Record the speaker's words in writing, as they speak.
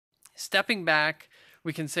Stepping back,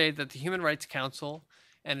 we can say that the Human Rights Council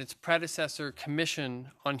and its predecessor Commission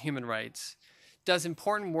on Human Rights does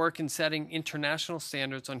important work in setting international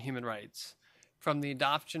standards on human rights, from the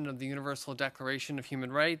adoption of the Universal Declaration of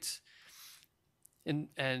Human Rights, and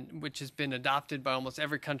which has been adopted by almost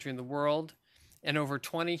every country in the world, and over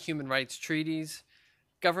 20 human rights treaties.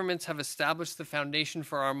 Governments have established the foundation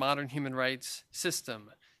for our modern human rights system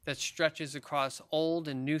that stretches across old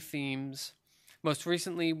and new themes. Most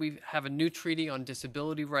recently, we have a new treaty on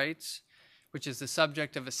disability rights, which is the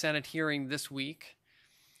subject of a Senate hearing this week,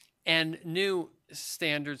 and new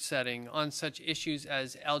standard setting on such issues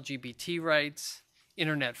as LGBT rights,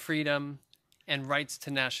 internet freedom, and rights to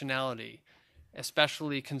nationality,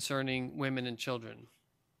 especially concerning women and children.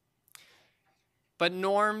 But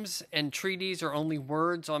norms and treaties are only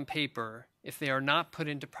words on paper if they are not put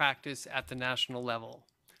into practice at the national level,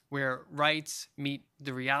 where rights meet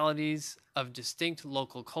the realities of distinct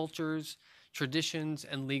local cultures, traditions,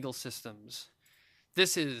 and legal systems.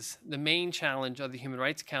 This is the main challenge of the Human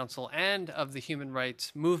Rights Council and of the human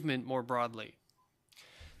rights movement more broadly.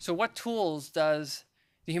 So what tools does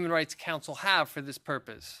the Human Rights Council have for this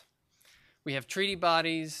purpose? We have treaty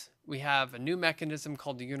bodies, we have a new mechanism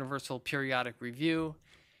called the Universal Periodic Review,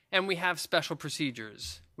 and we have special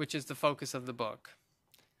procedures, which is the focus of the book.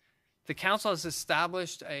 The Council has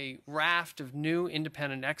established a raft of new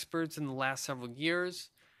independent experts in the last several years,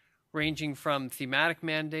 ranging from thematic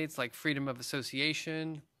mandates like freedom of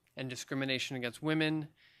association and discrimination against women,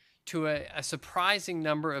 to a surprising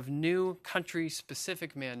number of new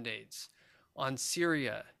country-specific mandates on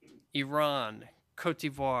Syria, Iran, Cote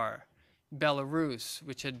d'Ivoire, Belarus,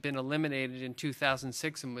 which had been eliminated in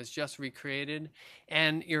 2006 and was just recreated,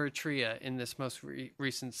 and Eritrea in this most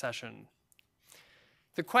recent session.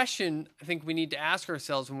 The question I think we need to ask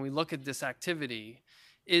ourselves when we look at this activity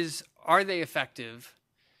is, are they effective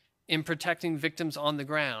in protecting victims on the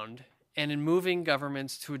ground and in moving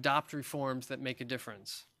governments to adopt reforms that make a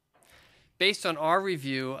difference? Based on our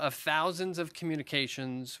review of thousands of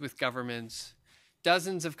communications with governments,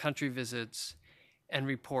 dozens of country visits and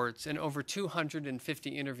reports, and over 250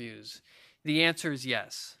 interviews, the answer is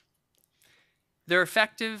yes. They're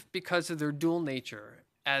effective because of their dual nature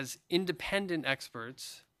as independent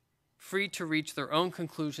experts, free to reach their own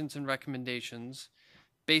conclusions and recommendations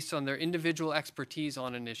based on their individual expertise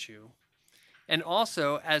on an issue, and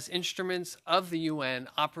also as instruments of the UN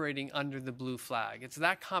operating under the blue flag. It's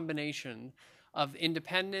that combination of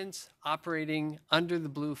independence operating under the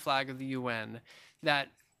blue flag of the UN that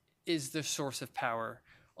is the source of power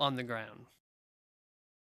on the ground.